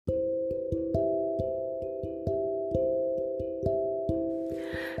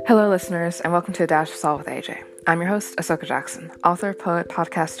Hello, listeners, and welcome to A Dash of Salt with AJ. I'm your host, Ahsoka Jackson, author, poet,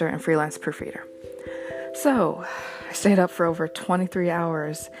 podcaster, and freelance proofreader. So, I stayed up for over 23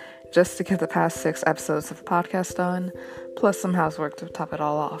 hours just to get the past 6 episodes of the podcast done, plus some housework to top it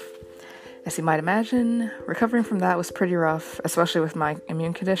all off. As you might imagine, recovering from that was pretty rough, especially with my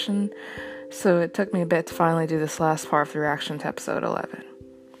immune condition, so it took me a bit to finally do this last part of the reaction to episode 11.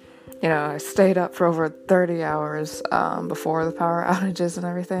 I stayed up for over 30 hours before the power outages and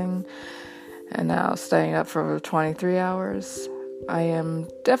everything, and now staying up for over 23 hours. I am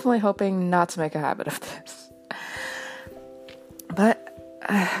definitely hoping not to make a habit of this. But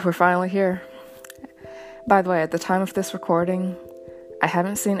we're finally here. By the way, at the time of this recording, I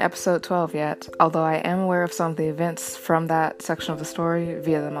haven't seen episode 12 yet, although I am aware of some of the events from that section of the story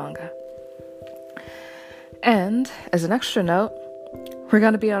via the manga. And, as an extra note, we're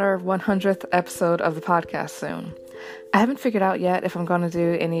going to be on our 100th episode of the podcast soon. I haven't figured out yet if I'm going to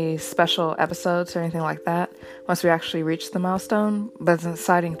do any special episodes or anything like that once we actually reach the milestone, but it's an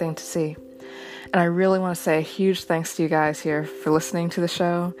exciting thing to see. And I really want to say a huge thanks to you guys here for listening to the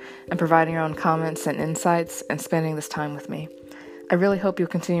show and providing your own comments and insights and spending this time with me. I really hope you'll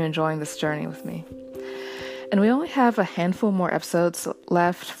continue enjoying this journey with me. And we only have a handful more episodes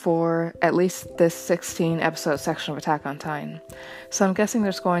left for at least this 16 episode section of Attack on Titan. So I'm guessing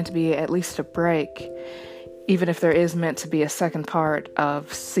there's going to be at least a break, even if there is meant to be a second part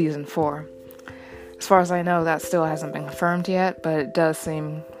of season 4. As far as I know, that still hasn't been confirmed yet, but it does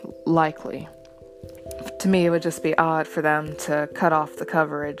seem likely. To me, it would just be odd for them to cut off the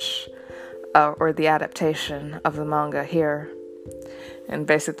coverage or the adaptation of the manga here and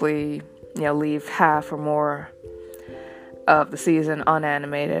basically leave half or more of the season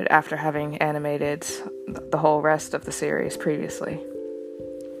unanimated after having animated the whole rest of the series previously.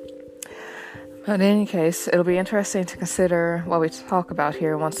 But in any case, it'll be interesting to consider what we talk about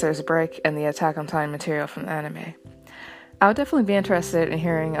here once there's a break in the Attack on Titan material from the anime. I would definitely be interested in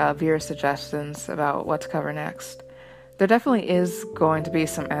hearing viewer suggestions about what to cover next. There definitely is going to be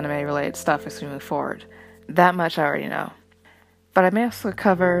some anime-related stuff as we move forward. That much I already know. But I may also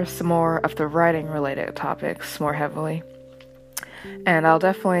cover some more of the writing-related topics more heavily. And I'll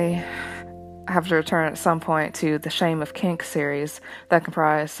definitely have to return at some point to the Shame of Kink series that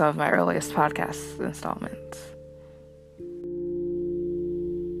comprised some of my earliest podcast installments.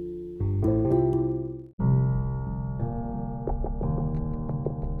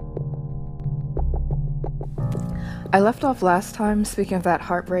 I left off last time speaking of that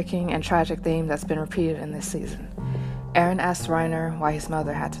heartbreaking and tragic theme that's been repeated in this season. Eren asked Reiner why his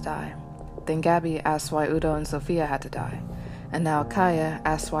mother had to die. Then Gabby asked why Udo and Sophia had to die. And now Kaya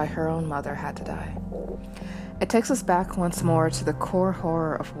asked why her own mother had to die. It takes us back once more to the core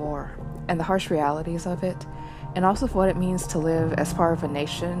horror of war, and the harsh realities of it, and also of what it means to live as part of a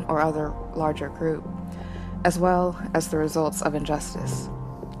nation or other larger group, as well as the results of injustice.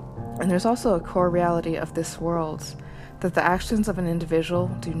 And there's also a core reality of this world, that the actions of an individual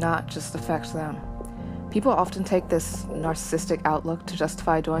do not just affect them. People often take this narcissistic outlook to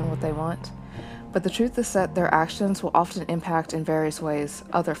justify doing what they want, but the truth is that their actions will often impact in various ways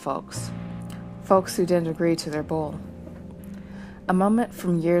other folks who didn't agree to their bull. A moment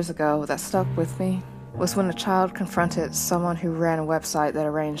from years ago that stuck with me was when a child confronted someone who ran a website that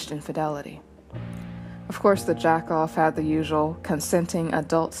arranged infidelity. Of course, the jackoff had the usual consenting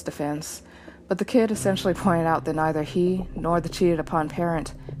adult's defense, but the kid essentially pointed out that neither he nor the cheated upon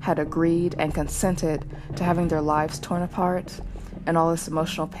parent had agreed and consented to having their lives torn apart and all this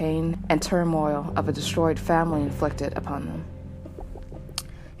emotional pain and turmoil of a destroyed family inflicted upon them.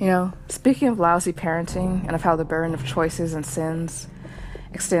 Speaking of lousy parenting and of how the burden of choices and sins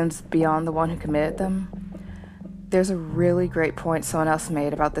extends beyond the one who committed them, there's a really great point someone else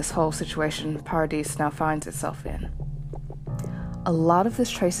made about this whole situation Paradis now finds itself in. A lot of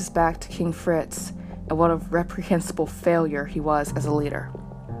this traces back to King Fritz and what a reprehensible failure he was as a leader.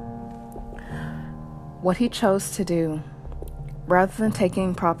 What he chose to do, rather than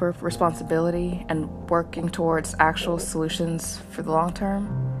taking proper responsibility and working towards actual solutions for the long term,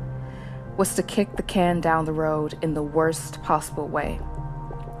 was to kick the can down the road in the worst possible way.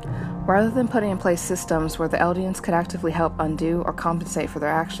 Rather than putting in place systems where the Eldians could actively help undo or compensate for their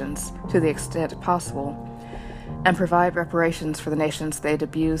actions to the extent possible, and provide reparations for the nations they'd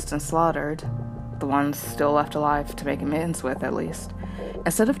abused and slaughtered, the ones still left alive to make amends with at least,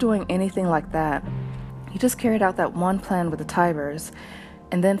 instead of doing anything like that, he just carried out that one plan with the Tibers,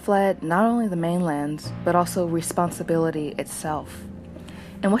 and then fled not only the mainland, but also responsibility itself.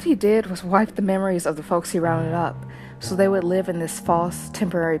 And what he did was wipe the memories of the folks he rounded up, so they would live in this false,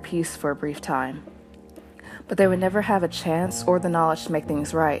 temporary peace for a brief time. but they would never have a chance or the knowledge to make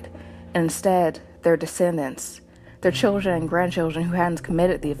things right, and instead, their descendants, their children and grandchildren who hadn't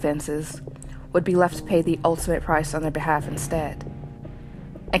committed the offenses, would be left to pay the ultimate price on their behalf instead.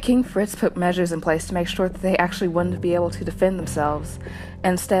 And King Fritz put measures in place to make sure that they actually wouldn't be able to defend themselves,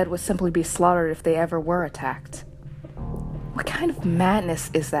 and instead would simply be slaughtered if they ever were attacked. What kind of madness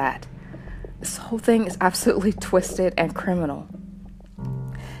is that? This whole thing is absolutely twisted and criminal.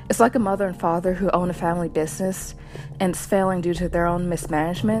 It's like a mother and father who own a family business and it's failing due to their own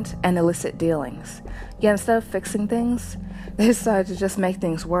mismanagement and illicit dealings. Yet instead of fixing things, they decide to just make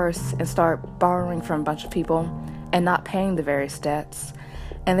things worse and start borrowing from a bunch of people and not paying the various debts.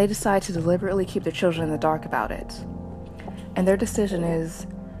 And they decide to deliberately keep their children in the dark about it. And their decision is,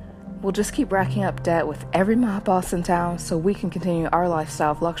 we'll just keep racking up debt with every mob boss in town so we can continue our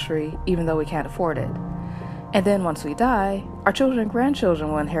lifestyle of luxury even though we can't afford it. And then once we die, our children and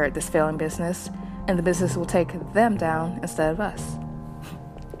grandchildren will inherit this failing business, and the business will take them down instead of us.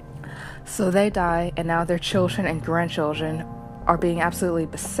 So they die, and now their children and grandchildren are being absolutely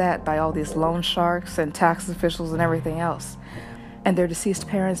beset by all these loan sharks and tax officials and everything else. And their deceased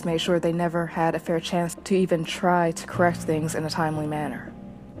parents made sure they never had a fair chance to even try to correct things in a timely manner.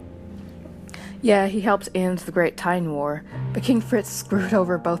 Yeah, he helped end the Great Time War, but King Fritz screwed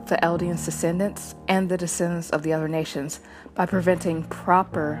over both the Eldians' descendants and the descendants of the other nations by preventing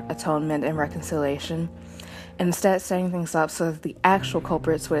proper atonement and reconciliation, and instead setting things up so that the actual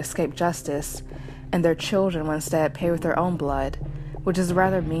culprits would escape justice, and their children would instead pay with their own blood, which is a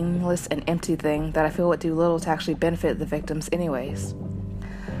rather meaningless and empty thing that I feel would do little to actually benefit the victims anyways.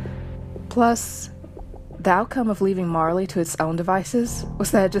 Plus, the outcome of leaving Marley to its own devices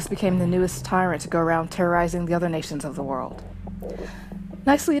was that it just became the newest tyrant to go around terrorizing the other nations of the world.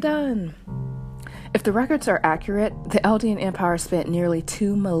 Nicely done! If the records are accurate, the Eldian Empire spent nearly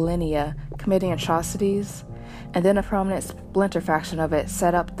 2 millennia committing atrocities, and then a prominent splinter faction of it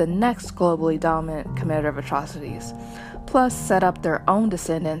set up the next globally dominant committer of atrocities, plus set up their own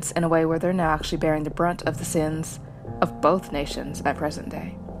descendants in a way where they're now actually bearing the brunt of the sins of both nations at present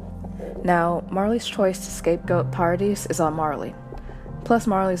day. Now, Marley's choice to scapegoat Paradis is on Marley. Plus,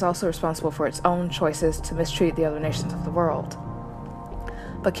 Marley is also responsible for its own choices to mistreat the other nations of the world.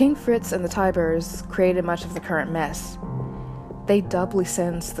 But King Fritz and the Tibers created much of the current mess. They doubly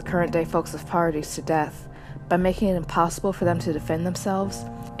sentenced the current-day folks of Paradis to death by making it impossible for them to defend themselves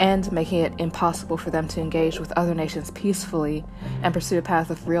and making it impossible for them to engage with other nations peacefully and pursue a path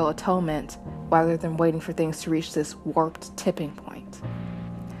of real atonement rather than waiting for things to reach this warped tipping point.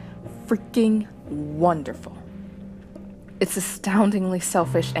 Freaking wonderful. It's astoundingly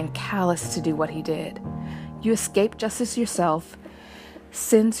selfish and callous to do what he did. You escape justice yourself,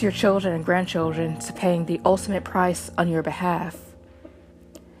 sends your children and grandchildren to paying the ultimate price on your behalf,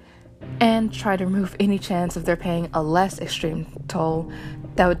 and try to remove any chance of their paying a less extreme toll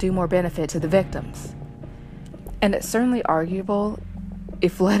that would do more benefit to the victims. And it's certainly arguable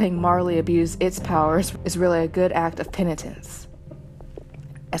if letting Marley abuse its powers is really a good act of penitence.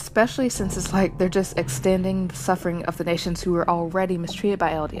 Especially since it's like they're just extending the suffering of the nations who were already mistreated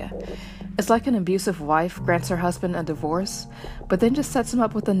by Eldia. It's like an abusive wife grants her husband a divorce, but then just sets him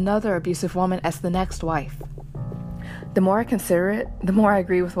up with another abusive woman as the next wife. The more I consider it, the more I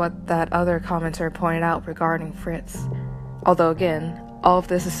agree with what that other commenter pointed out regarding Fritz. Although again, all of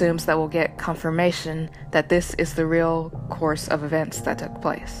this assumes that we'll get confirmation that this is the real course of events that took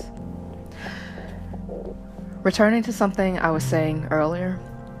place. Returning to something I was saying earlier,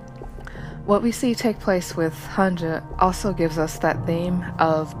 what we see take place with Hanja also gives us that theme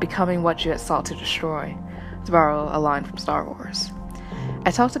of becoming what you had sought to destroy, to borrow a line from Star Wars. I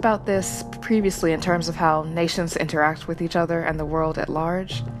talked about this previously in terms of how nations interact with each other and the world at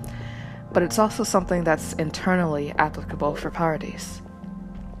large, but it's also something that's internally applicable for Paradis.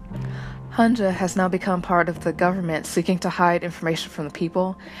 Hanja has now become part of the government seeking to hide information from the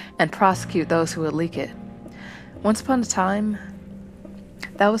people and prosecute those who would leak it. Once upon a time,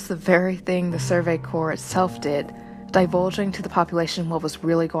 that was the very thing the Survey Corps itself did, divulging to the population what was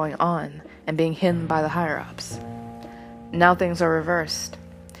really going on and being hidden by the higher-ups. Now things are reversed.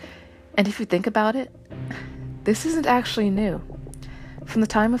 And if you think about it, this isn't actually new. From the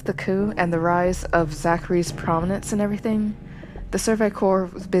time of the coup and the rise of Zachary's prominence and everything, the Survey Corps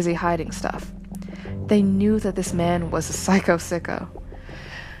was busy hiding stuff. They knew that this man was a psycho-sicko.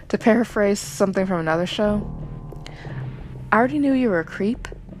 To paraphrase something from another show, I already knew you were a creep,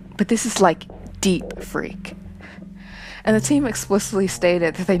 but this is like deep freak. And the team explicitly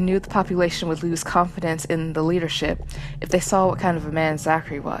stated that they knew the population would lose confidence in the leadership if they saw what kind of a man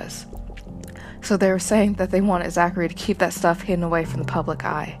Zachary was. So they were saying that they wanted Zachary to keep that stuff hidden away from the public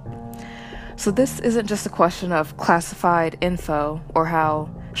eye. So this isn't just a question of classified info or how,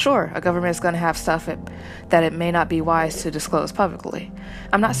 sure, a government is going to have stuff that it may not be wise to disclose publicly.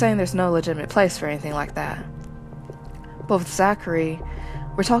 I'm not saying there's no legitimate place for anything like that. But with Zachary,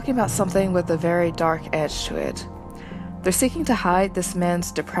 we're talking about something with a very dark edge to it. They're seeking to hide this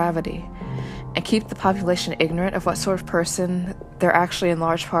man's depravity and keep the population ignorant of what sort of person they're actually in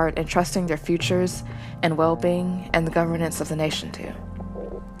large part entrusting their futures and well-being and the governance of the nation to.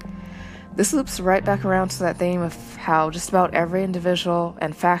 This loops right back around to that theme of how just about every individual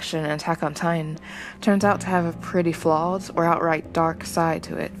and faction in Attack on Titan turns out to have a pretty flawed or outright dark side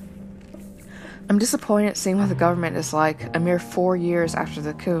to it. I'm disappointed seeing what the government is like a mere 4 years after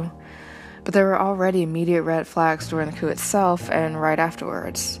the coup, but there were already immediate red flags during the coup itself and right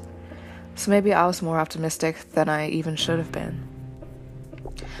afterwards. So maybe I was more optimistic than I even should have been.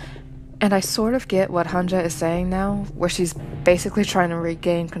 And I sort of get what Hanja is saying now, where she's basically trying to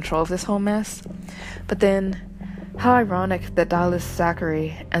regain control of this whole mess. But then, how ironic that Dallas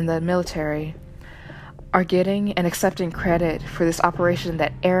Zachary and the military are getting and accepting credit for this operation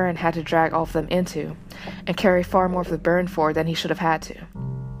that Eren had to drag all of them into, and carry far more of the burden for than he should have had to.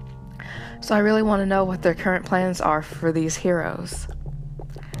 So I really want to know what their current plans are for these heroes.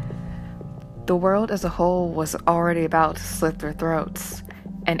 The world as a whole was already about to slit their throats,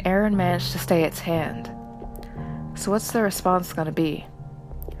 and Eren managed to stay its hand. So what's their response going to be?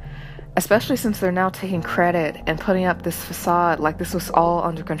 Especially since they're now taking credit and putting up this facade like this was all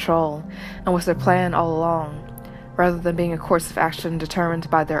under control and was their plan all along, rather than being a course of action determined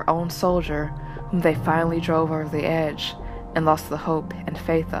by their own soldier whom they finally drove over the edge and lost the hope and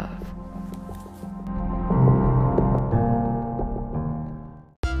faith of.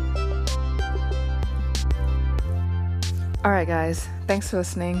 Alright guys, thanks for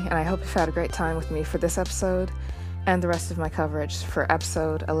listening, and I hope you've had a great time with me for this episode and the rest of my coverage for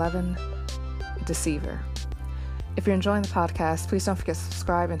episode 11, Deceiver. If you're enjoying the podcast, please don't forget to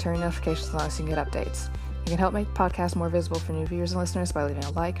subscribe and turn your notifications on so you can get updates. You can help make the podcast more visible for new viewers and listeners by leaving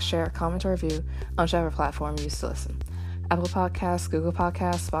a like, share, comment, or review on whichever platform you use to listen. Apple Podcasts, Google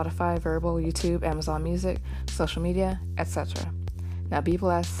Podcasts, Spotify, Verbal, YouTube, Amazon Music, social media, etc. Now be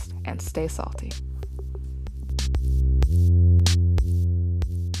blessed and stay salty.